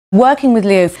Working with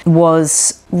Leo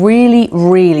was really,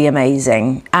 really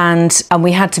amazing, and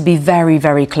we had to be very,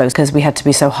 very close because we had to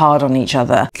be so hard on each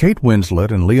other. Kate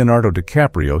Winslet and Leonardo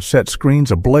DiCaprio set screens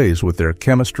ablaze with their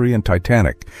chemistry in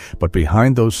Titanic, but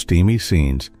behind those steamy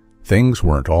scenes, things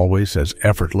weren't always as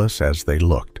effortless as they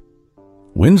looked.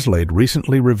 Winslet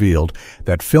recently revealed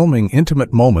that filming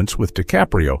intimate moments with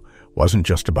DiCaprio wasn't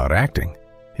just about acting,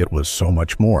 it was so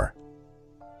much more.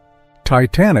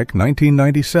 Titanic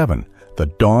 1997. The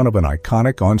dawn of an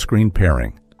iconic on-screen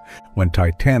pairing. When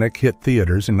Titanic hit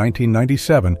theaters in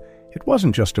 1997, it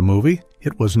wasn't just a movie,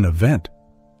 it was an event.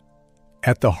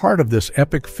 At the heart of this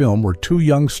epic film were two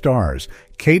young stars,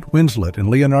 Kate Winslet and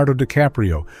Leonardo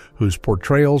DiCaprio, whose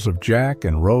portrayals of Jack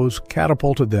and Rose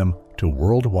catapulted them to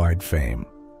worldwide fame.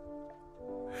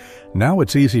 Now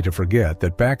it's easy to forget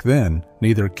that back then,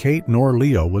 neither Kate nor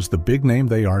Leo was the big name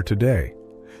they are today.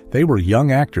 They were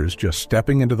young actors just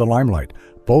stepping into the limelight,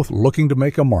 both looking to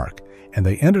make a mark, and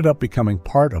they ended up becoming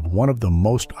part of one of the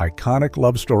most iconic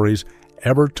love stories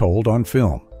ever told on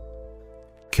film.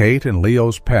 Kate and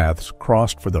Leo's paths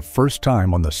crossed for the first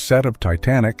time on the set of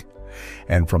Titanic,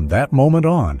 and from that moment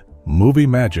on, movie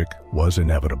magic was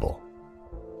inevitable.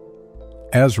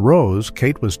 As Rose,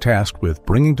 Kate was tasked with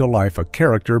bringing to life a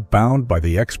character bound by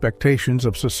the expectations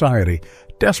of society,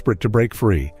 desperate to break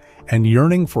free, and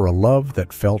yearning for a love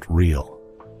that felt real.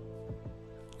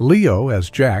 Leo,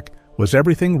 as Jack, was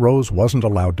everything Rose wasn't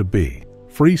allowed to be,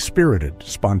 free-spirited,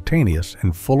 spontaneous,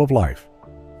 and full of life.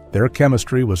 Their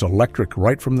chemistry was electric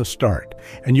right from the start,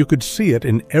 and you could see it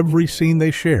in every scene they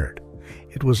shared.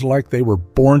 It was like they were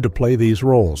born to play these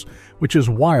roles, which is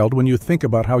wild when you think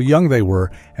about how young they were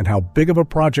and how big of a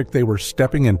project they were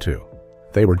stepping into.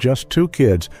 They were just two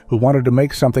kids who wanted to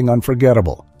make something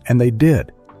unforgettable, and they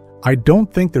did. I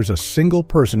don't think there's a single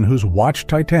person who's watched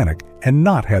Titanic and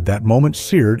not had that moment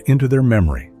seared into their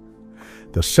memory.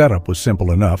 The setup was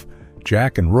simple enough.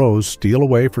 Jack and Rose steal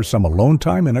away for some alone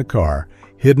time in a car,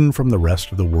 hidden from the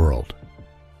rest of the world.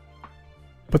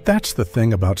 But that's the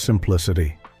thing about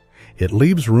simplicity. It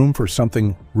leaves room for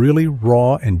something really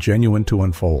raw and genuine to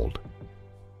unfold.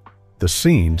 The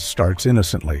scene starts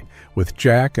innocently, with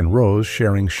Jack and Rose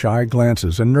sharing shy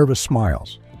glances and nervous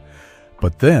smiles.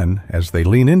 But then, as they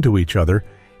lean into each other,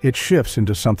 it shifts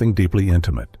into something deeply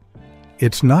intimate.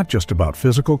 It's not just about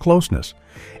physical closeness.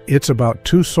 It's about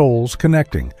two souls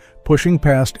connecting, pushing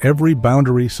past every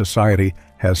boundary society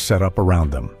has set up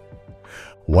around them.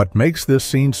 What makes this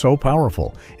scene so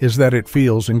powerful is that it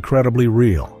feels incredibly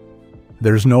real.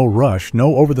 There's no rush,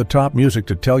 no over-the-top music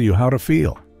to tell you how to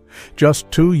feel.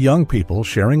 Just two young people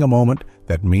sharing a moment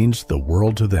that means the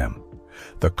world to them.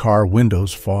 The car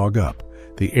windows fog up.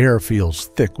 The air feels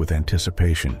thick with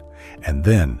anticipation, and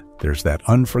then there's that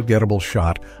unforgettable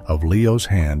shot of Leo's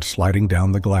hand sliding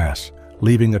down the glass,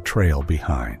 leaving a trail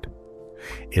behind.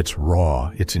 It's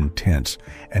raw, it's intense,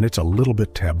 and it's a little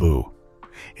bit taboo.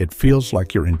 It feels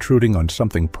like you're intruding on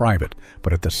something private,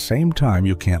 but at the same time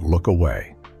you can't look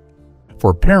away.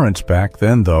 For parents back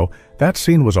then, though, that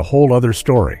scene was a whole other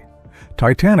story.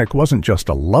 Titanic wasn't just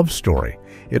a love story,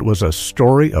 it was a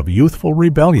story of youthful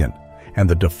rebellion and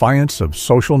the defiance of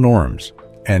social norms,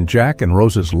 and Jack and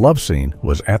Rose's love scene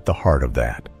was at the heart of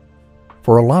that.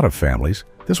 For a lot of families,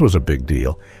 this was a big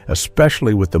deal,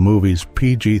 especially with the movie's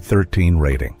PG-13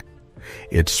 rating.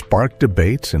 It sparked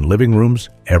debates in living rooms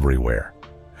everywhere.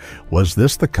 Was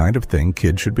this the kind of thing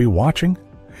kids should be watching?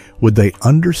 Would they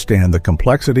understand the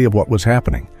complexity of what was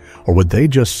happening, or would they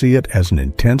just see it as an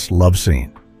intense love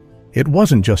scene? It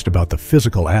wasn't just about the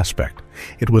physical aspect.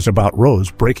 It was about Rose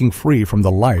breaking free from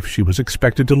the life she was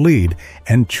expected to lead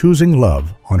and choosing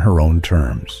love on her own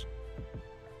terms.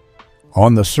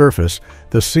 On the surface,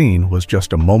 the scene was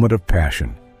just a moment of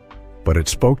passion, but it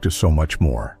spoke to so much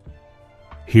more.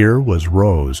 Here was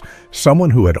Rose, someone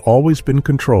who had always been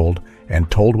controlled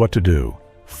and told what to do,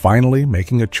 finally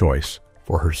making a choice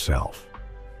for herself.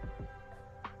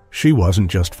 She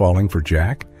wasn't just falling for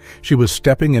Jack, she was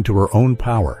stepping into her own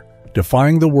power,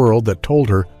 defying the world that told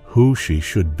her who she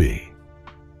should be.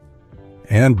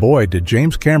 And boy, did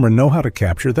James Cameron know how to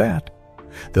capture that.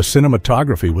 The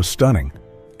cinematography was stunning.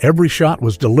 Every shot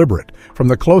was deliberate, from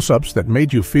the close-ups that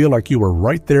made you feel like you were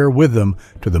right there with them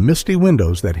to the misty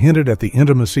windows that hinted at the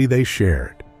intimacy they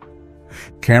shared.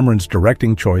 Cameron's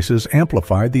directing choices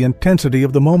amplified the intensity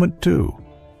of the moment too.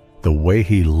 The way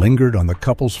he lingered on the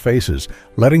couple's faces,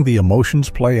 letting the emotions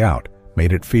play out,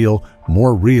 made it feel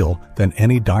more real than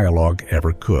any dialogue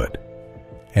ever could.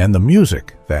 And the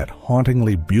music, that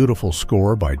hauntingly beautiful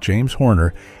score by James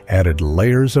Horner, added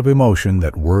layers of emotion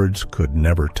that words could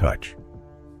never touch.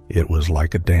 It was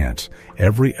like a dance,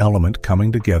 every element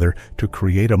coming together to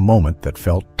create a moment that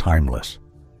felt timeless.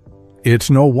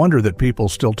 It's no wonder that people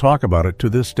still talk about it to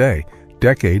this day,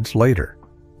 decades later.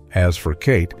 As for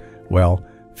Kate, well,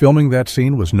 filming that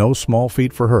scene was no small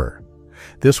feat for her.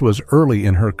 This was early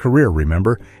in her career,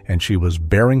 remember, and she was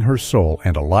bearing her soul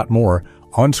and a lot more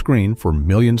on screen for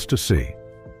millions to see.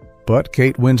 But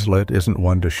Kate Winslet isn't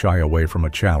one to shy away from a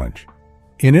challenge.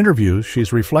 In interviews,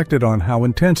 she's reflected on how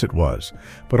intense it was,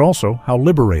 but also how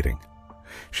liberating.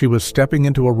 She was stepping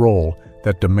into a role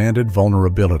that demanded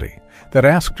vulnerability, that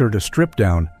asked her to strip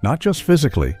down not just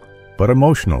physically, but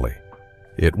emotionally.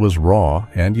 It was raw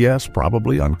and, yes,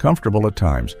 probably uncomfortable at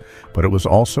times, but it was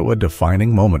also a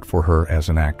defining moment for her as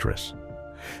an actress.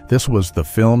 This was the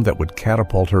film that would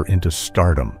catapult her into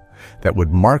stardom, that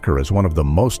would mark her as one of the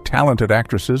most talented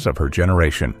actresses of her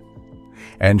generation.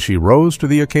 And she rose to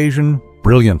the occasion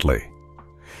brilliantly.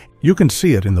 You can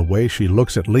see it in the way she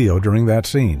looks at Leo during that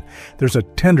scene. There's a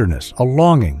tenderness, a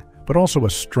longing, but also a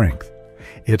strength.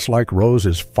 It's like Rose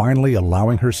is finally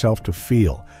allowing herself to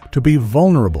feel, to be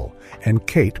vulnerable, and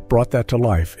Kate brought that to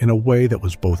life in a way that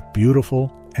was both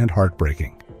beautiful and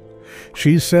heartbreaking.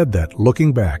 She said that,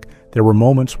 looking back, there were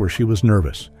moments where she was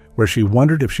nervous, where she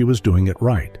wondered if she was doing it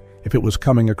right, if it was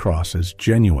coming across as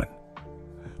genuine.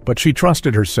 But she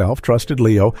trusted herself, trusted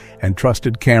Leo, and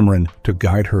trusted Cameron to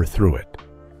guide her through it.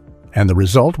 And the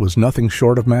result was nothing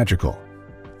short of magical.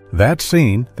 That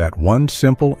scene, that one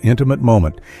simple, intimate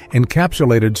moment,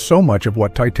 encapsulated so much of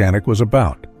what Titanic was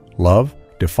about: love,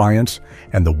 defiance,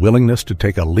 and the willingness to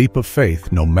take a leap of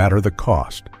faith no matter the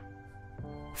cost.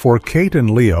 For Kate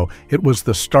and Leo, it was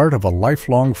the start of a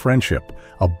lifelong friendship,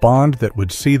 a bond that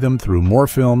would see them through more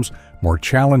films, more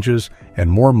challenges,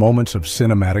 and more moments of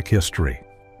cinematic history.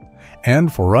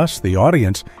 And for us, the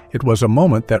audience, it was a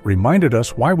moment that reminded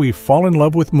us why we fall in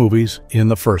love with movies in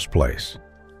the first place.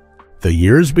 The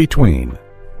years between.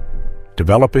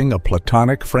 Developing a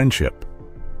platonic friendship.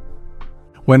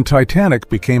 When Titanic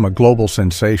became a global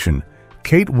sensation,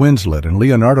 Kate Winslet and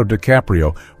Leonardo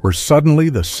DiCaprio were suddenly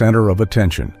the center of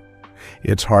attention.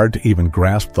 It's hard to even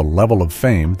grasp the level of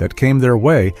fame that came their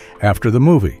way after the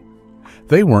movie.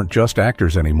 They weren't just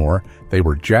actors anymore, they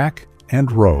were Jack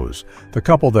and Rose, the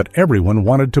couple that everyone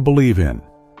wanted to believe in.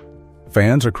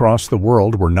 Fans across the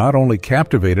world were not only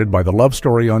captivated by the love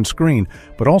story on screen,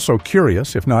 but also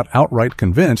curious, if not outright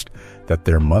convinced, that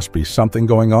there must be something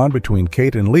going on between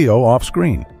Kate and Leo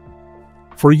off-screen.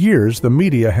 For years, the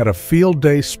media had a field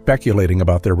day speculating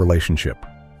about their relationship.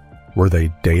 Were they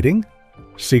dating?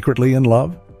 Secretly in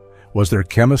love? Was their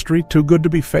chemistry too good to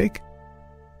be fake?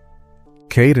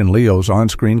 Kate and Leo's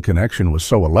on-screen connection was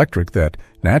so electric that,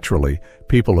 naturally,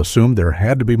 people assumed there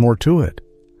had to be more to it.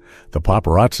 The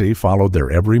paparazzi followed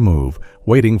their every move,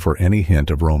 waiting for any hint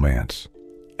of romance.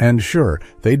 And sure,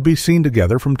 they'd be seen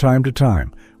together from time to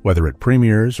time, whether at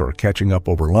premieres or catching up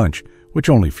over lunch, which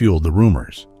only fueled the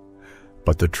rumors.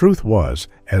 But the truth was,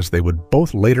 as they would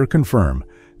both later confirm,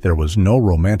 there was no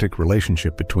romantic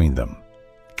relationship between them.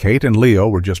 Kate and Leo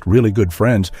were just really good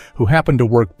friends who happened to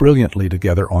work brilliantly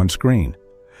together on screen.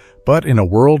 But in a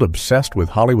world obsessed with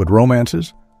Hollywood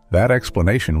romances, that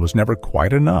explanation was never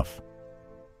quite enough.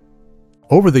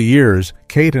 Over the years,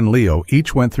 Kate and Leo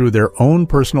each went through their own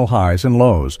personal highs and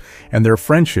lows, and their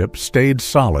friendship stayed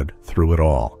solid through it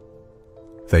all.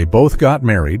 They both got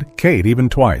married, Kate even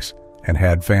twice, and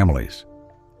had families.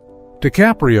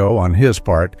 DiCaprio, on his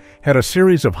part, had a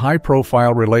series of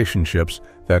high-profile relationships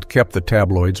that kept the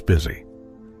tabloids busy.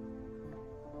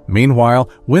 Meanwhile,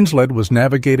 Winslet was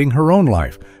navigating her own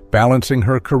life, balancing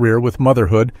her career with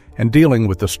motherhood and dealing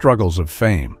with the struggles of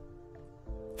fame.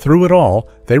 Through it all,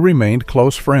 they remained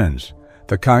close friends,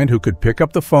 the kind who could pick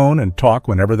up the phone and talk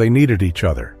whenever they needed each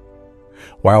other.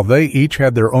 While they each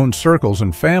had their own circles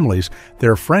and families,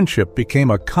 their friendship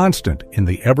became a constant in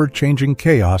the ever-changing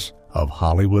chaos of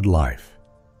Hollywood life.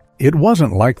 It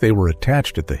wasn't like they were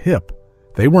attached at the hip.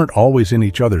 They weren't always in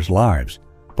each other's lives,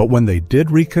 but when they did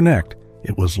reconnect,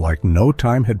 it was like no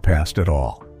time had passed at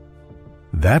all.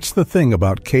 That's the thing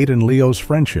about Kate and Leo's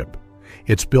friendship.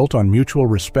 It's built on mutual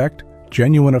respect,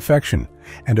 genuine affection,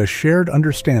 and a shared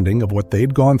understanding of what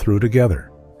they'd gone through together.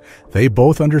 They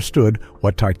both understood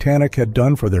what Titanic had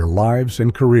done for their lives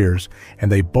and careers,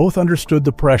 and they both understood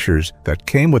the pressures that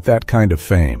came with that kind of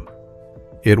fame.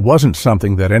 It wasn't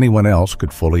something that anyone else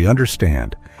could fully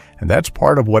understand, and that's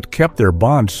part of what kept their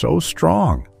bond so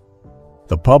strong.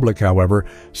 The public, however,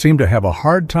 seemed to have a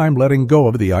hard time letting go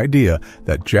of the idea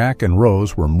that Jack and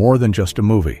Rose were more than just a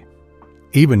movie.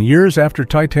 Even years after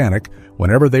Titanic,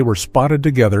 whenever they were spotted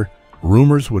together,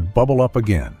 rumors would bubble up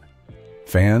again.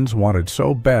 Fans wanted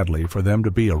so badly for them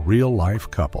to be a real-life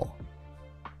couple.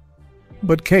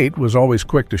 But Kate was always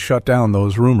quick to shut down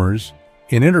those rumors.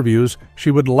 In interviews,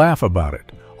 she would laugh about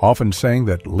it, often saying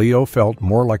that Leo felt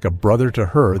more like a brother to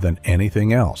her than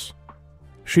anything else.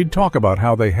 She'd talk about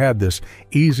how they had this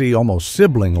easy, almost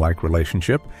sibling-like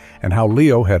relationship, and how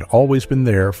Leo had always been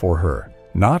there for her,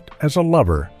 not as a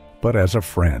lover, but as a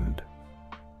friend.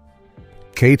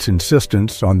 Kate's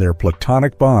insistence on their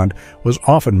platonic bond was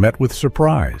often met with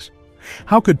surprise.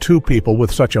 How could two people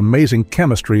with such amazing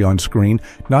chemistry on screen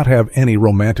not have any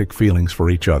romantic feelings for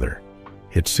each other?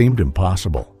 It seemed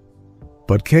impossible.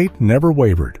 But Kate never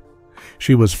wavered.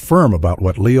 She was firm about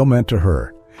what Leo meant to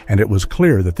her, and it was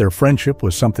clear that their friendship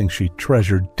was something she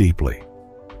treasured deeply.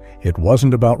 It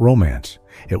wasn't about romance.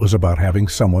 It was about having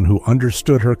someone who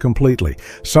understood her completely,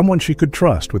 someone she could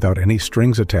trust without any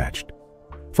strings attached.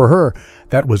 For her,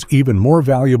 that was even more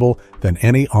valuable than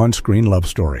any on-screen love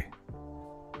story.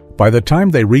 By the time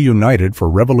they reunited for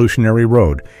Revolutionary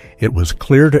Road, it was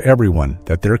clear to everyone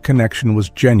that their connection was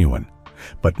genuine,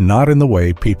 but not in the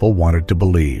way people wanted to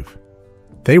believe.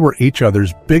 They were each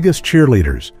other's biggest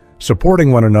cheerleaders,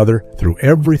 supporting one another through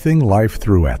everything life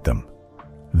threw at them.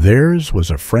 Theirs was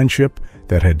a friendship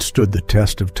that had stood the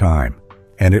test of time,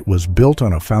 and it was built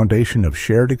on a foundation of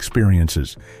shared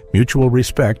experiences, mutual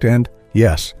respect, and,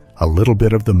 yes, a little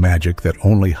bit of the magic that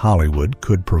only Hollywood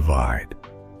could provide.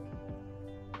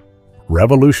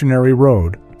 Revolutionary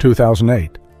Road,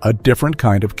 2008, a different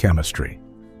kind of chemistry.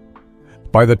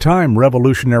 By the time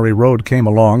Revolutionary Road came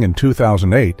along in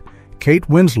 2008, Kate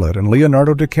Winslet and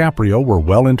Leonardo DiCaprio were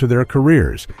well into their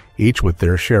careers, each with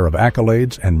their share of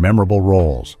accolades and memorable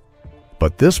roles.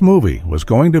 But this movie was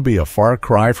going to be a far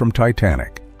cry from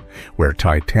Titanic. Where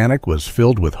Titanic was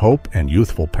filled with hope and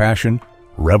youthful passion,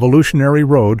 Revolutionary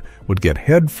Road would get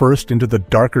headfirst into the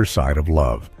darker side of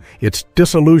love, its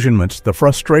disillusionments, the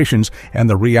frustrations, and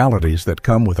the realities that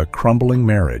come with a crumbling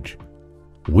marriage.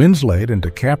 Winslet and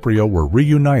DiCaprio were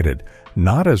reunited,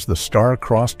 not as the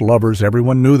star-crossed lovers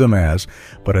everyone knew them as,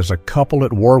 but as a couple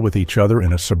at war with each other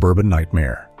in a suburban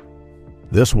nightmare.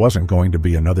 This wasn't going to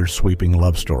be another sweeping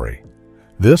love story.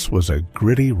 This was a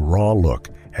gritty, raw look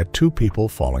at two people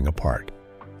falling apart.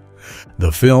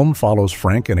 The film follows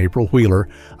Frank and April Wheeler,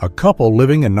 a couple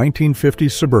living in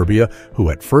 1950s suburbia who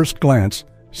at first glance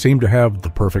seem to have the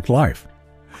perfect life.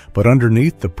 But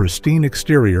underneath the pristine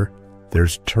exterior,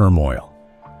 there's turmoil.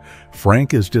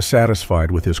 Frank is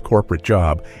dissatisfied with his corporate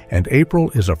job, and April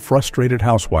is a frustrated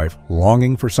housewife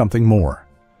longing for something more.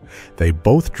 They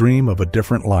both dream of a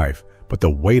different life, but the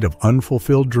weight of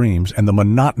unfulfilled dreams and the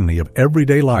monotony of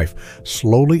everyday life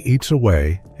slowly eats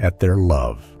away at their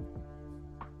love.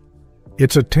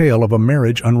 It's a tale of a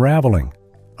marriage unraveling,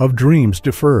 of dreams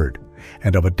deferred,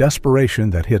 and of a desperation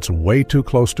that hits way too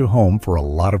close to home for a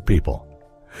lot of people.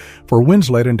 For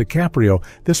Winslet and DiCaprio,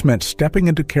 this meant stepping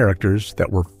into characters that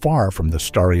were far from the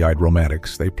starry-eyed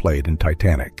romantics they played in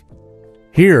Titanic.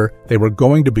 Here, they were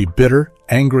going to be bitter,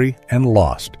 angry, and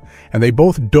lost, and they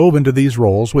both dove into these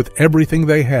roles with everything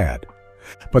they had.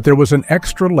 But there was an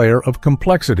extra layer of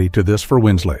complexity to this for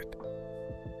Winslet.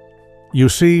 You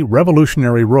see,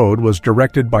 Revolutionary Road was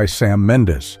directed by Sam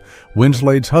Mendes,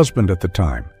 Winslet's husband at the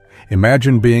time.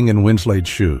 Imagine being in Winslet's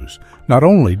shoes. Not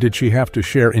only did she have to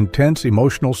share intense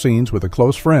emotional scenes with a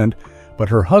close friend, but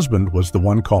her husband was the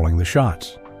one calling the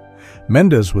shots.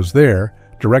 Mendes was there,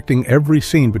 directing every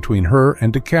scene between her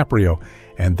and DiCaprio,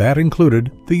 and that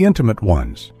included the intimate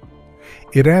ones.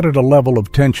 It added a level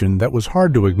of tension that was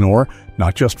hard to ignore,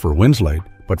 not just for Winslet,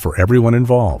 but for everyone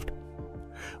involved.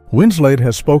 Winslet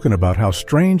has spoken about how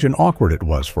strange and awkward it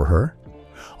was for her.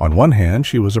 On one hand,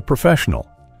 she was a professional.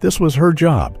 This was her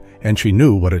job, and she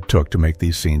knew what it took to make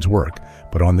these scenes work.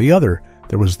 But on the other,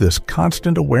 there was this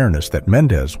constant awareness that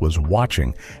Mendes was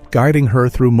watching, guiding her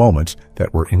through moments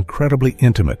that were incredibly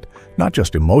intimate, not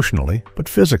just emotionally, but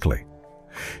physically.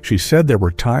 She said there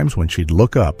were times when she'd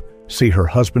look up, see her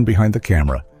husband behind the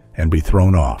camera, and be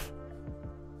thrown off.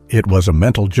 It was a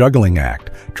mental juggling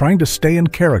act, trying to stay in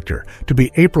character, to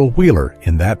be April Wheeler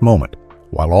in that moment,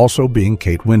 while also being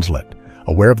Kate Winslet,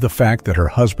 aware of the fact that her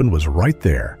husband was right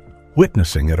there,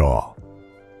 witnessing it all.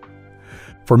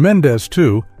 For Mendes,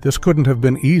 too, this couldn't have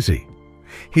been easy.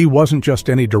 He wasn't just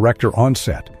any director on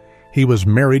set. He was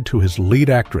married to his lead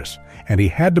actress, and he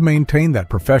had to maintain that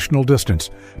professional distance,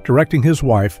 directing his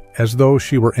wife as though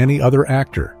she were any other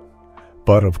actor.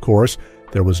 But, of course,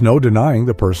 there was no denying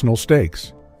the personal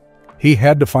stakes. He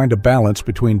had to find a balance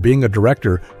between being a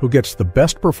director who gets the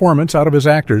best performance out of his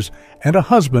actors and a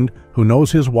husband who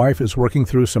knows his wife is working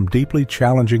through some deeply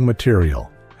challenging material.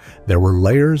 There were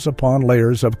layers upon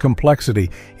layers of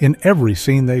complexity in every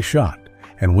scene they shot,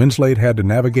 and Winslet had to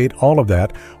navigate all of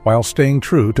that while staying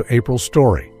true to April's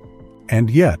story. And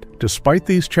yet, despite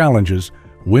these challenges,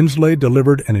 Winslet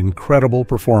delivered an incredible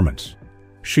performance.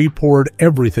 She poured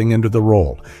everything into the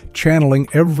role, channeling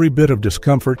every bit of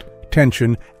discomfort,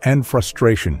 tension, and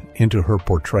frustration into her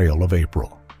portrayal of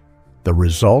April. The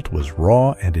result was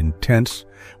raw and intense,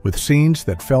 with scenes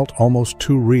that felt almost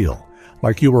too real,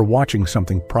 like you were watching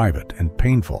something private and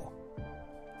painful.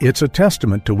 It's a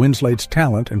testament to Winslet's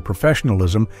talent and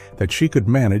professionalism that she could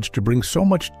manage to bring so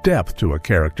much depth to a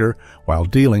character while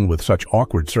dealing with such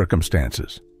awkward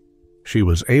circumstances. She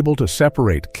was able to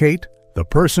separate Kate, the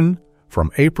person,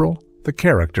 from April, the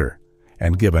character,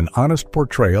 and give an honest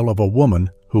portrayal of a woman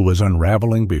who was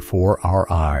unraveling before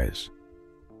our eyes.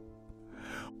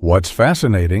 What's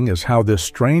fascinating is how this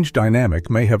strange dynamic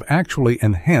may have actually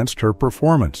enhanced her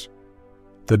performance.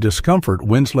 The discomfort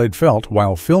Winslet felt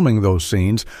while filming those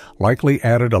scenes likely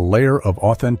added a layer of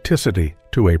authenticity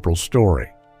to April's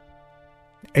story.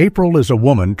 April is a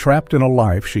woman trapped in a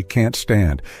life she can't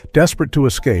stand, desperate to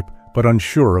escape but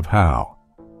unsure of how.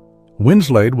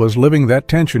 Winslet was living that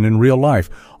tension in real life,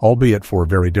 albeit for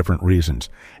very different reasons,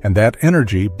 and that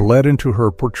energy bled into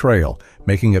her portrayal,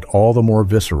 making it all the more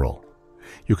visceral.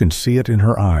 You can see it in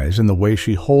her eyes, in the way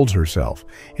she holds herself,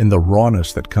 in the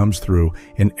rawness that comes through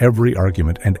in every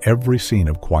argument and every scene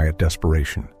of quiet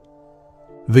desperation.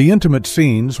 The intimate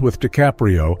scenes with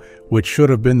DiCaprio, which should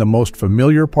have been the most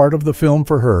familiar part of the film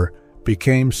for her,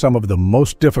 became some of the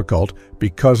most difficult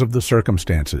because of the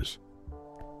circumstances.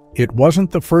 It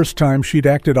wasn't the first time she'd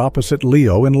acted opposite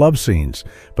Leo in love scenes,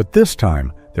 but this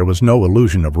time there was no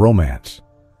illusion of romance.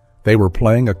 They were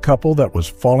playing a couple that was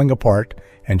falling apart,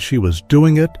 and she was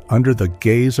doing it under the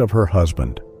gaze of her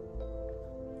husband.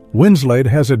 Winslet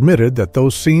has admitted that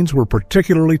those scenes were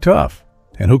particularly tough,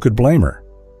 and who could blame her?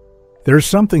 There's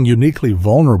something uniquely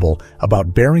vulnerable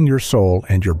about baring your soul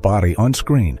and your body on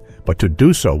screen, but to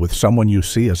do so with someone you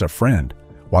see as a friend,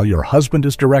 while your husband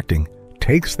is directing,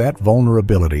 takes that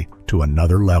vulnerability to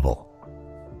another level.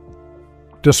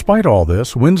 Despite all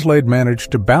this, Winslet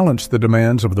managed to balance the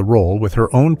demands of the role with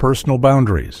her own personal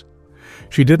boundaries.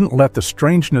 She didn't let the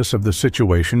strangeness of the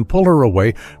situation pull her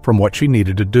away from what she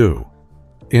needed to do.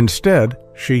 Instead,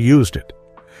 she used it.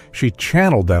 She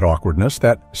channeled that awkwardness,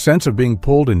 that sense of being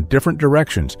pulled in different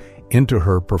directions, into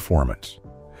her performance.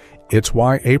 It's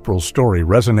why April's story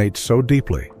resonates so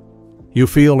deeply. You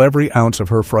feel every ounce of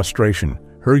her frustration,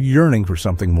 her yearning for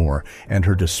something more, and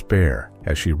her despair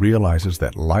as she realizes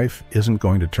that life isn't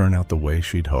going to turn out the way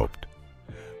she'd hoped.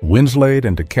 Winslet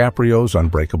and DiCaprio's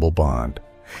unbreakable bond.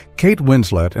 Kate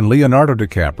Winslet and Leonardo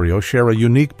DiCaprio share a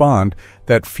unique bond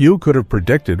that few could have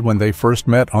predicted when they first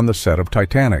met on the set of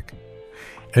Titanic.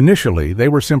 Initially, they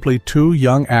were simply two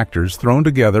young actors thrown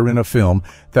together in a film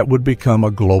that would become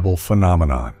a global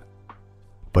phenomenon.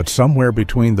 But somewhere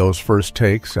between those first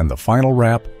takes and the final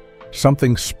wrap,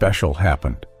 something special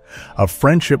happened. A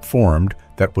friendship formed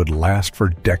that would last for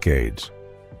decades.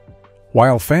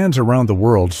 While fans around the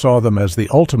world saw them as the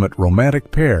ultimate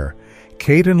romantic pair,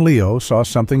 Kate and Leo saw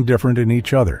something different in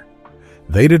each other.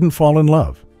 They didn't fall in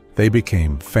love. They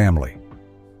became family.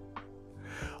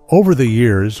 Over the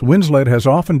years, Winslet has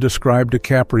often described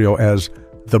DiCaprio as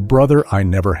the brother I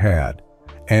never had,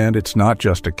 and it's not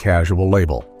just a casual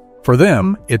label. For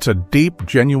them, it's a deep,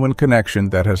 genuine connection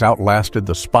that has outlasted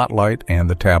the spotlight and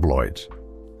the tabloids.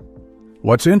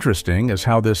 What's interesting is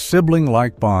how this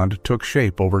sibling-like bond took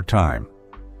shape over time.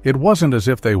 It wasn't as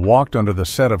if they walked onto the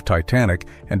set of Titanic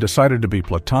and decided to be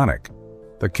platonic.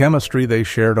 The chemistry they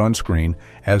shared on screen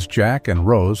as Jack and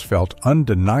Rose felt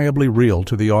undeniably real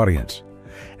to the audience,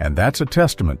 and that's a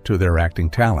testament to their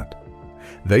acting talent.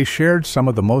 They shared some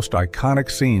of the most iconic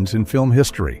scenes in film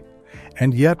history,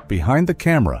 and yet behind the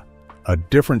camera, a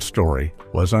different story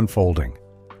was unfolding.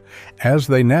 As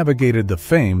they navigated the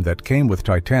fame that came with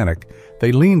Titanic,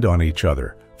 they leaned on each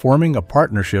other, forming a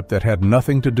partnership that had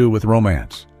nothing to do with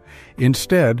romance.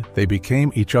 Instead, they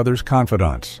became each other's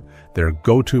confidants, their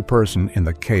go-to person in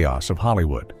the chaos of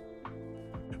Hollywood.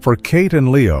 For Kate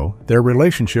and Leo, their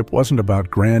relationship wasn't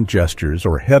about grand gestures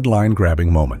or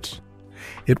headline-grabbing moments.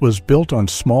 It was built on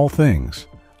small things: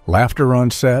 laughter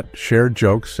on set, shared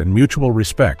jokes, and mutual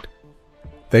respect.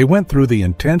 They went through the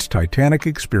intense Titanic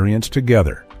experience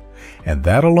together, and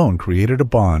that alone created a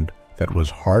bond that was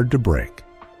hard to break.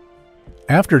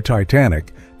 After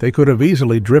Titanic, they could have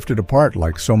easily drifted apart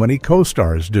like so many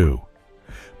co-stars do.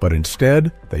 But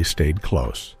instead, they stayed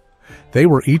close. They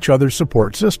were each other's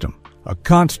support system, a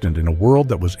constant in a world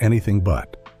that was anything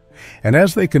but. And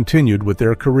as they continued with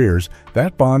their careers,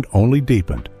 that bond only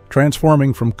deepened,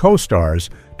 transforming from co-stars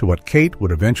to what Kate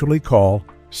would eventually call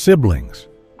siblings.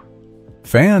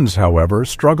 Fans, however,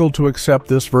 struggled to accept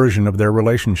this version of their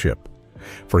relationship.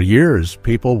 For years,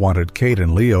 people wanted Kate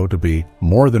and Leo to be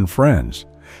more than friends,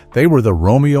 They were the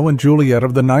Romeo and Juliet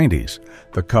of the 90s,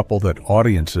 the couple that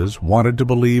audiences wanted to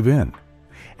believe in.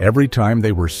 Every time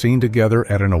they were seen together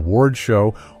at an award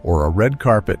show or a red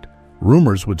carpet,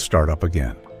 rumors would start up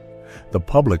again. The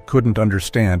public couldn't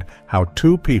understand how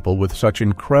two people with such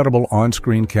incredible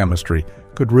on-screen chemistry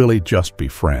could really just be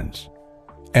friends.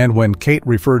 And when Kate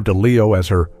referred to Leo as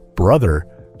her brother,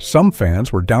 some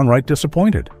fans were downright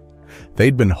disappointed.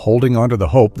 They'd been holding on to the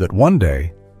hope that one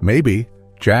day, maybe,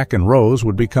 Jack and Rose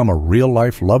would become a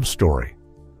real-life love story.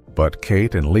 But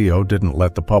Kate and Leo didn't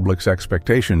let the public's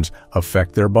expectations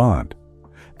affect their bond.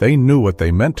 They knew what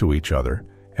they meant to each other,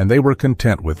 and they were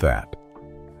content with that.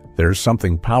 There's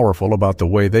something powerful about the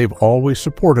way they've always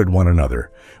supported one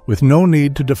another, with no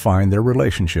need to define their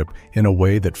relationship in a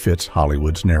way that fits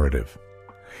Hollywood's narrative.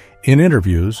 In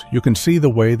interviews, you can see the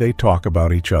way they talk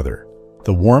about each other,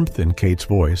 the warmth in Kate's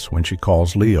voice when she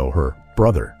calls Leo her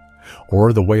brother,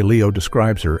 or the way Leo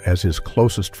describes her as his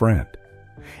closest friend.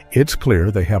 It's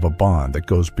clear they have a bond that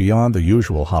goes beyond the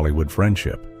usual Hollywood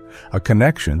friendship, a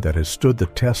connection that has stood the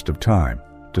test of time,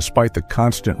 despite the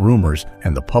constant rumors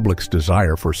and the public's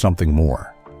desire for something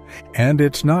more. And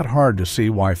it's not hard to see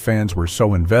why fans were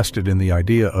so invested in the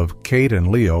idea of Kate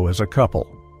and Leo as a couple.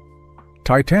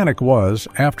 Titanic was,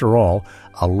 after all,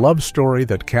 a love story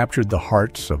that captured the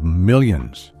hearts of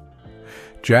millions.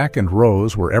 Jack and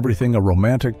Rose were everything a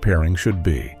romantic pairing should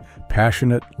be,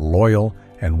 passionate, loyal,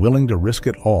 and willing to risk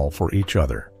it all for each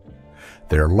other.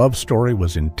 Their love story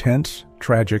was intense,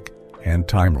 tragic, and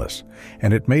timeless,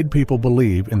 and it made people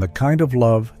believe in the kind of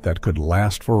love that could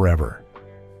last forever.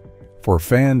 For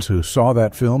fans who saw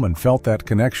that film and felt that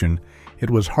connection, it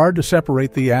was hard to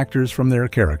separate the actors from their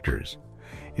characters.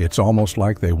 It's almost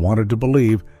like they wanted to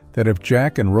believe that if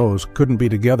Jack and Rose couldn't be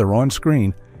together on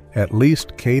screen, at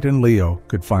least Kate and Leo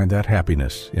could find that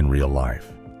happiness in real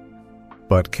life.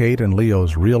 But Kate and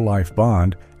Leo's real-life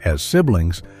bond, as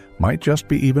siblings, might just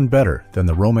be even better than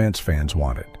the romance fans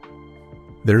wanted.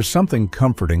 There's something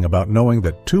comforting about knowing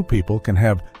that two people can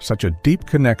have such a deep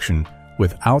connection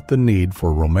without the need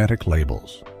for romantic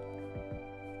labels.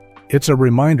 It's a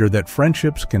reminder that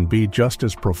friendships can be just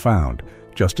as profound,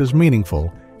 just as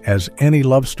meaningful as any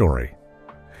love story.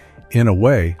 In a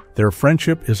way, their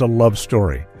friendship is a love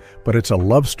story, but it's a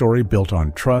love story built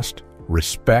on trust,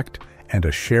 respect, and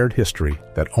a shared history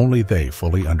that only they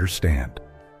fully understand.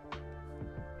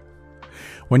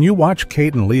 When you watch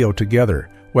Kate and Leo together,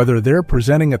 whether they're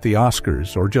presenting at the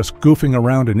Oscars or just goofing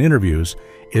around in interviews,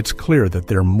 it's clear that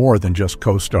they're more than just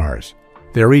co-stars.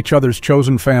 They're each other's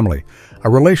chosen family, a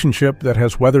relationship that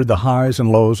has weathered the highs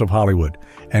and lows of Hollywood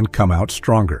and come out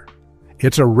stronger.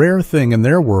 It's a rare thing in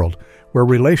their world where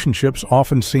relationships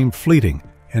often seem fleeting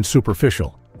and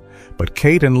superficial. But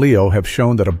Kate and Leo have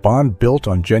shown that a bond built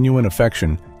on genuine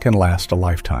affection can last a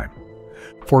lifetime.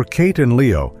 For Kate and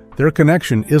Leo, their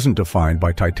connection isn't defined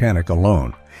by Titanic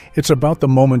alone. It's about the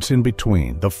moments in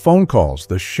between, the phone calls,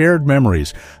 the shared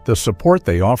memories, the support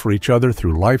they offer each other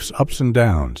through life's ups and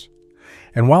downs.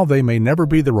 And while they may never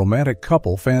be the romantic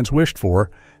couple fans wished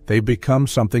for, they've become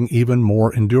something even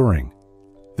more enduring.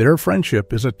 Their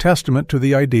friendship is a testament to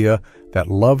the idea that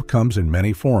love comes in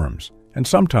many forms, and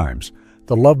sometimes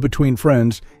the love between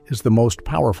friends is the most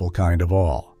powerful kind of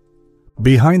all.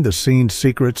 Behind-the-scenes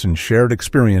secrets and shared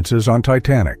experiences on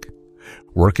Titanic.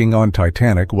 Working on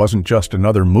Titanic wasn't just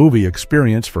another movie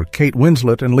experience for Kate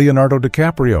Winslet and Leonardo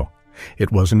DiCaprio.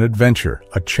 It was an adventure,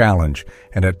 a challenge,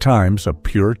 and at times a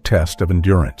pure test of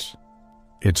endurance.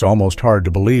 It's almost hard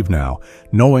to believe now,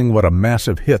 knowing what a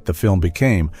massive hit the film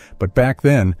became, but back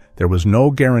then there was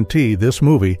no guarantee this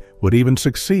movie would even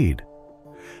succeed.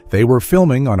 They were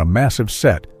filming on a massive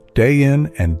set, day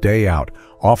in and day out,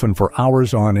 often for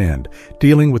hours on end,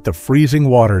 dealing with the freezing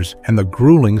waters and the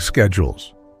grueling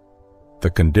schedules. The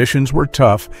conditions were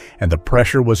tough and the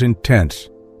pressure was intense.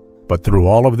 But through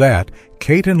all of that,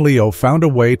 Kate and Leo found a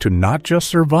way to not just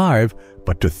survive,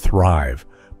 but to thrive,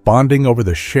 bonding over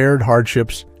the shared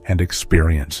hardships and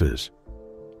experiences.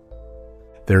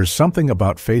 There's something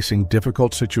about facing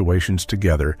difficult situations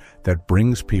together that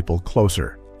brings people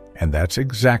closer, and that's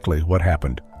exactly what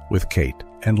happened with Kate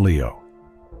and Leo.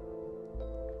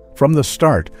 From the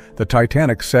start, the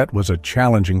Titanic set was a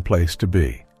challenging place to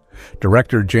be.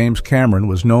 Director James Cameron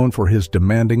was known for his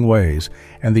demanding ways,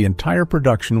 and the entire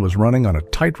production was running on a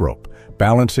tightrope,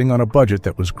 balancing on a budget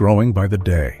that was growing by the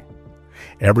day.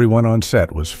 Everyone on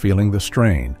set was feeling the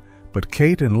strain, but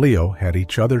Kate and Leo had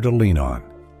each other to lean on.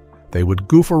 They would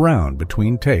goof around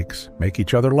between takes, make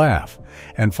each other laugh,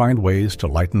 and find ways to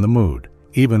lighten the mood,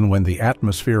 even when the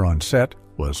atmosphere on set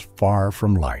was far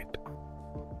from light.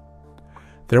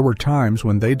 There were times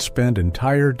when they'd spend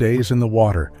entire days in the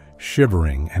water,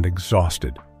 shivering and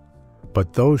exhausted.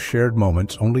 But those shared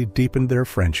moments only deepened their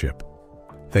friendship.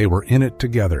 They were in it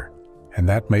together, and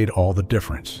that made all the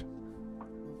difference.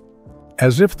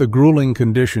 As if the grueling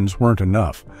conditions weren't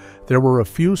enough, there were a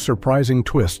few surprising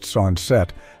twists on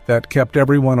set that kept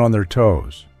everyone on their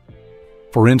toes.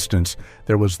 For instance,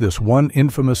 there was this one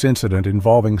infamous incident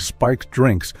involving spiked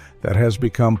drinks that has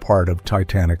become part of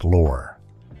Titanic lore.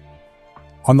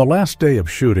 On the last day of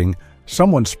shooting,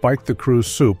 someone spiked the crew's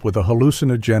soup with a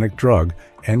hallucinogenic drug,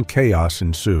 and chaos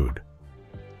ensued.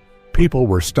 People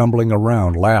were stumbling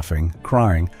around, laughing,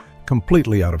 crying,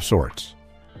 completely out of sorts.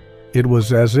 It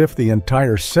was as if the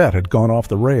entire set had gone off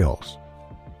the rails.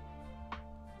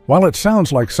 While it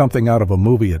sounds like something out of a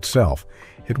movie itself,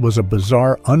 it was a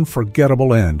bizarre,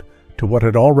 unforgettable end to what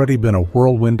had already been a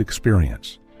whirlwind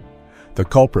experience. The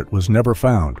culprit was never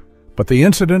found, but the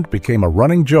incident became a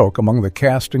running joke among the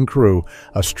cast and crew,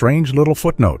 a strange little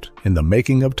footnote in the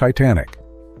making of Titanic.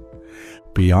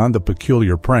 Beyond the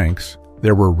peculiar pranks,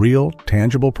 there were real,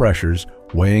 tangible pressures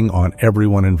weighing on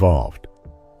everyone involved.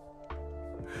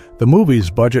 The movie's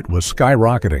budget was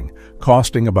skyrocketing,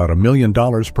 costing about $1 million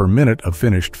per minute of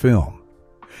finished film.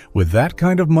 With that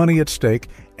kind of money at stake,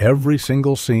 every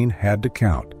single scene had to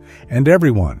count, and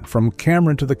everyone, from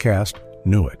Cameron to the cast,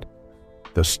 knew it.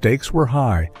 The stakes were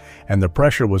high, and the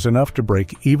pressure was enough to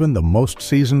break even the most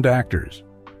seasoned actors.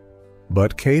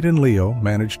 But Kate and Leo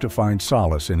managed to find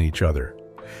solace in each other.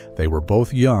 They were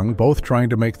both young, both trying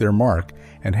to make their mark,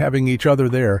 and having each other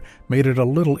there made it a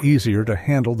little easier to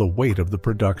handle the weight of the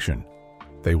production.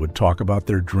 They would talk about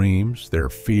their dreams, their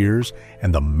fears,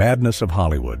 and the madness of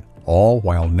Hollywood, all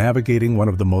while navigating one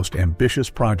of the most ambitious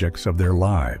projects of their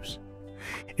lives.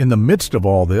 In the midst of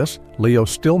all this, Leo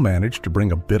still managed to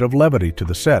bring a bit of levity to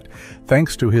the set,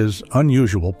 thanks to his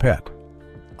unusual pet,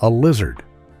 a lizard.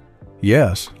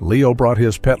 Yes, Leo brought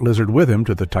his pet lizard with him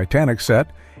to the Titanic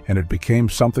set, and it became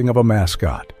something of a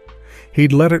mascot.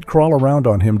 He'd let it crawl around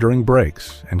on him during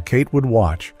breaks, and Kate would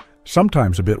watch,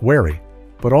 sometimes a bit wary,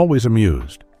 but always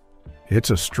amused. It's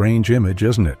a strange image,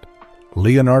 isn't it?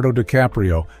 Leonardo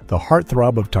DiCaprio, the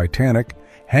heartthrob of Titanic,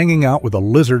 hanging out with a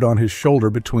lizard on his shoulder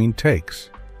between takes.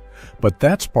 But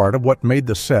that's part of what made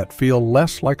the set feel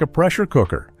less like a pressure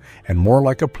cooker and more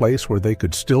like a place where they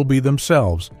could still be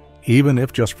themselves, even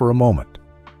if just for a moment.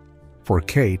 For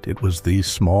Kate, it was these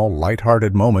small,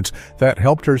 light-hearted moments that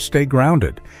helped her stay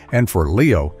grounded, and for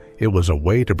Leo, it was a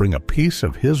way to bring a piece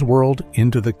of his world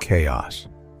into the chaos.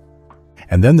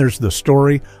 And then there's the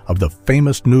story of the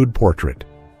famous nude portrait.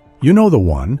 You know the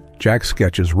one, Jack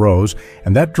sketches Rose,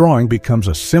 and that drawing becomes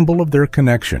a symbol of their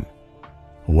connection.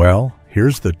 Well,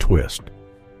 here's the twist.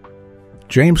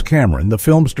 James Cameron, the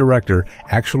film's director,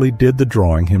 actually did the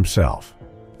drawing himself.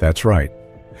 That's right.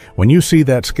 When you see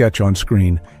that sketch on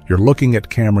screen, you're looking at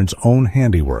Cameron's own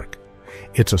handiwork.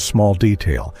 It's a small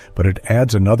detail, but it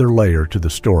adds another layer to the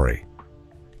story.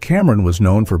 Cameron was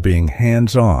known for being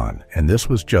hands-on, and this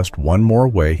was just one more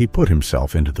way he put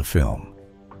himself into the film.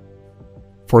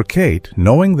 For Kate,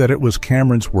 knowing that it was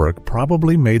Cameron's work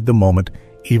probably made the moment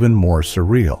even more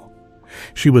surreal.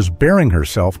 She was bearing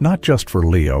herself not just for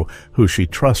Leo, who she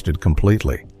trusted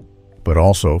completely, but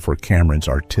also for Cameron's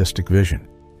artistic vision.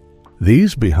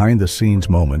 These behind-the-scenes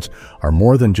moments are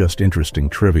more than just interesting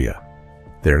trivia.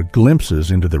 They're glimpses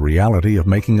into the reality of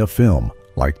making a film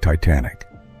like Titanic.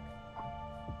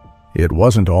 It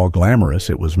wasn't all glamorous,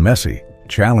 it was messy,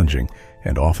 challenging,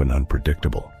 and often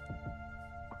unpredictable.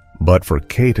 But for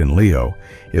Kate and Leo,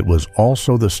 it was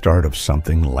also the start of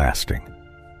something lasting.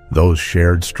 Those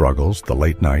shared struggles, the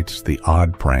late nights, the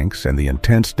odd pranks, and the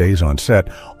intense days on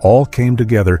set all came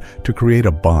together to create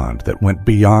a bond that went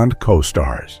beyond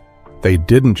co-stars. They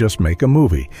didn't just make a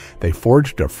movie, they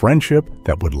forged a friendship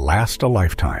that would last a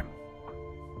lifetime.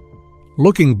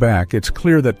 Looking back, it's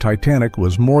clear that Titanic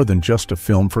was more than just a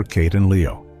film for Kate and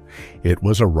Leo. It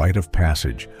was a rite of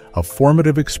passage, a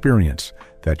formative experience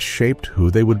that shaped who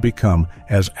they would become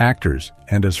as actors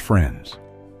and as friends.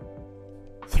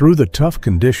 Through the tough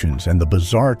conditions and the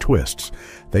bizarre twists,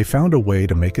 they found a way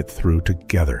to make it through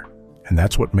together, and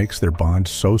that's what makes their bond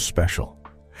so special.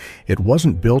 It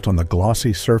wasn't built on the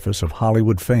glossy surface of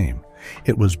Hollywood fame.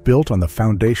 It was built on the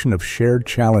foundation of shared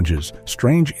challenges,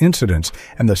 strange incidents,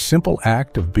 and the simple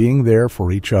act of being there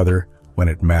for each other when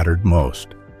it mattered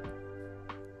most.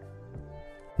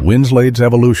 Winslet's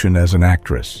evolution as an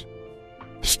actress.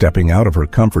 Stepping out of her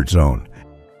comfort zone.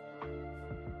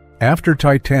 After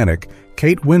Titanic,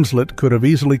 Kate Winslet could have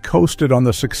easily coasted on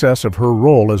the success of her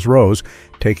role as Rose,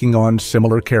 taking on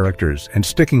similar characters and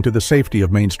sticking to the safety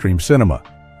of mainstream cinema.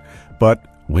 But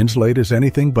Winslet is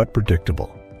anything but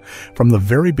predictable. From the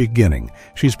very beginning,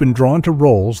 she's been drawn to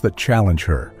roles that challenge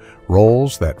her,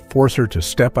 roles that force her to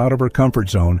step out of her comfort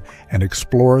zone and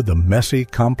explore the messy,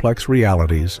 complex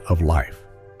realities of life.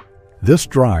 This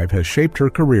drive has shaped her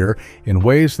career in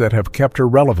ways that have kept her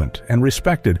relevant and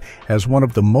respected as one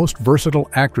of the most versatile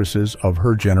actresses of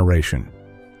her generation.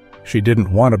 She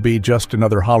didn't want to be just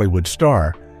another Hollywood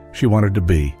star. She wanted to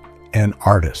be an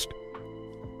artist.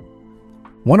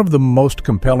 One of the most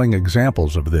compelling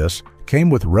examples of this came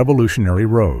with Revolutionary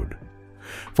Road.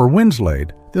 For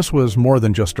Winslet, this was more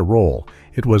than just a role.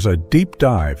 It was a deep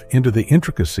dive into the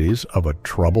intricacies of a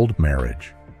troubled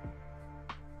marriage.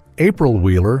 April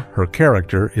Wheeler, her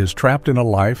character, is trapped in a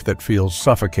life that feels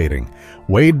suffocating,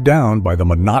 weighed down by the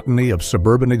monotony of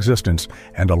suburban existence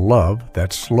and a love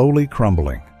that's slowly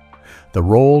crumbling. The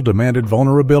role demanded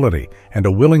vulnerability and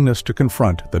a willingness to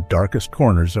confront the darkest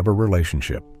corners of a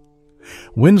relationship.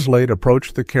 Winslet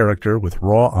approached the character with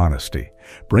raw honesty,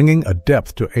 bringing a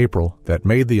depth to April that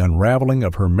made the unraveling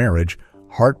of her marriage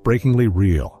heartbreakingly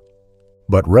real.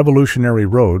 But Revolutionary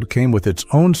Road came with its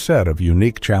own set of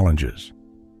unique challenges.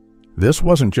 This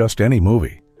wasn't just any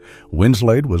movie.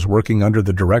 Winslet was working under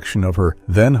the direction of her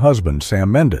then-husband,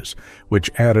 Sam Mendes,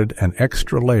 which added an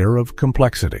extra layer of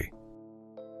complexity.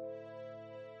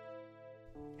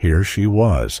 Here she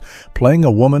was, playing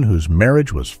a woman whose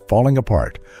marriage was falling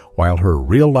apart, while her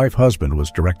real-life husband was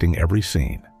directing every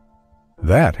scene.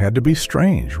 That had to be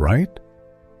strange, right?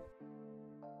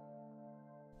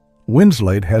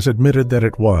 Winslet has admitted that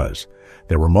it was.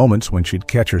 There were moments when she'd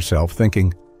catch herself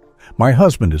thinking, "My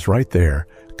husband is right there,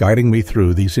 guiding me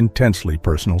through these intensely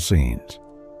personal scenes."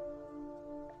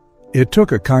 It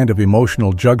took a kind of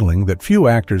emotional juggling that few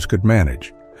actors could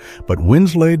manage, but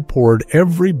Winslet poured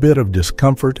every bit of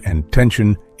discomfort and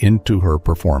tension into her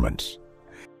performance.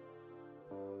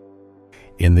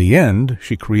 In the end,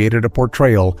 she created a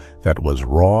portrayal that was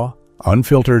raw,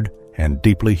 unfiltered, and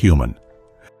deeply human.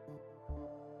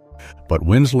 But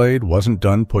Winslet wasn't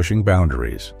done pushing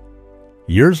boundaries.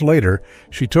 Years later,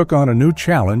 she took on a new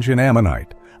challenge in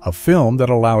Ammonite, a film that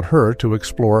allowed her to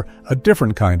explore a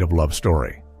different kind of love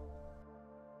story.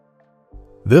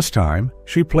 This time,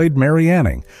 she played Mary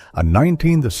Anning, a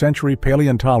 19th-century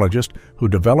paleontologist who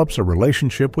develops a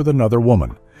relationship with another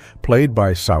woman, played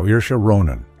by Saoirse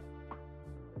Ronan.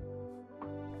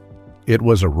 It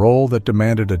was a role that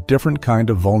demanded a different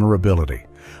kind of vulnerability,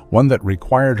 one that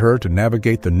required her to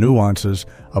navigate the nuances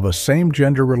of a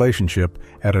same-gender relationship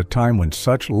at a time when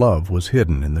such love was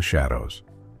hidden in the shadows.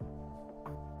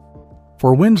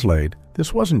 For Winslet,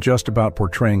 this wasn't just about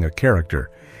portraying a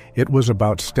character. It was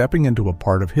about stepping into a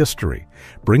part of history,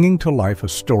 bringing to life a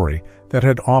story that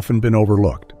had often been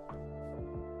overlooked.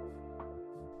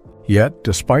 Yet,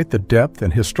 despite the depth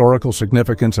and historical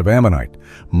significance of Ammonite,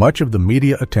 much of the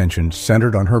media attention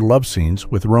centered on her love scenes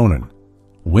with Ronan.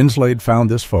 Winslet found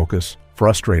this focus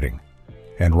frustrating,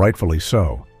 and rightfully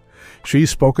so. She's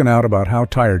spoken out about how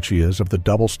tired she is of the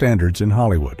double standards in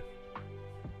Hollywood.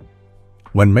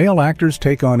 When male actors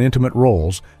take on intimate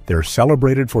roles, they're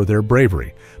celebrated for their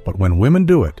bravery, but when women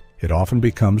do it, it often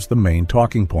becomes the main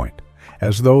talking point,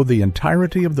 as though the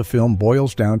entirety of the film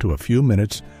boils down to a few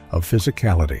minutes of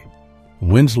physicality.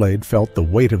 Winslet felt the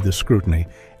weight of this scrutiny,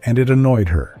 and it annoyed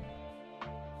her.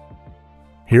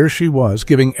 Here she was,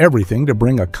 giving everything to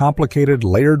bring a complicated,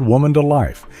 layered woman to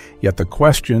life, yet the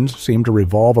questions seemed to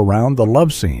revolve around the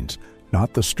love scenes,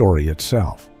 not the story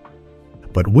itself.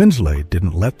 But Winslet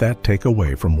didn't let that take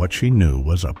away from what she knew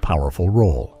was a powerful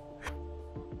role.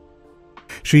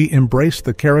 She embraced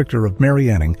the character of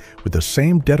Mary Anning with the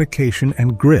same dedication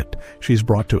and grit she's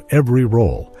brought to every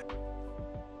role,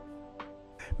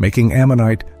 making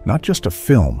Ammonite not just a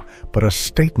film, but a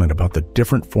statement about the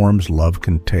different forms love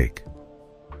can take.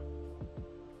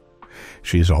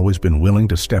 She's always been willing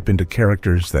to step into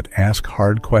characters that ask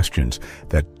hard questions,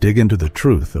 that dig into the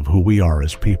truth of who we are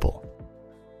as people.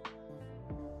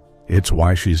 It's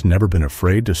why she's never been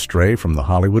afraid to stray from the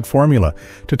Hollywood formula,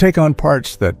 to take on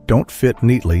parts that don't fit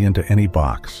neatly into any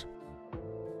box.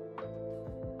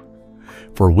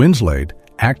 For Winslet,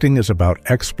 acting is about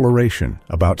exploration,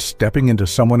 about stepping into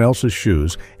someone else's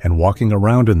shoes and walking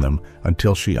around in them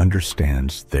until she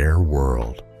understands their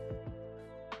world.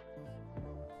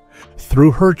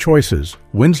 Through her choices,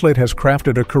 Winslet has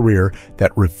crafted a career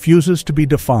that refuses to be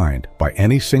defined by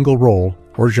any single role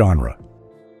or genre.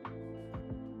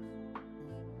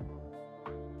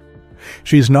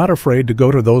 She's not afraid to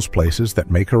go to those places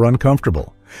that make her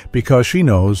uncomfortable, because she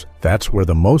knows that's where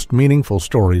the most meaningful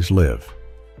stories live.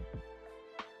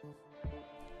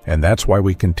 And that's why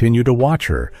we continue to watch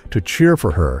her, to cheer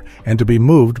for her, and to be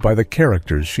moved by the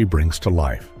characters she brings to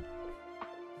life.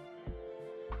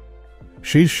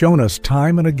 She's shown us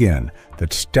time and again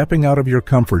that stepping out of your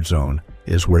comfort zone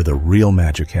is where the real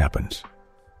magic happens.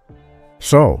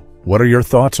 So, what are your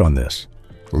thoughts on this?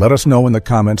 Let us know in the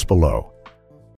comments below.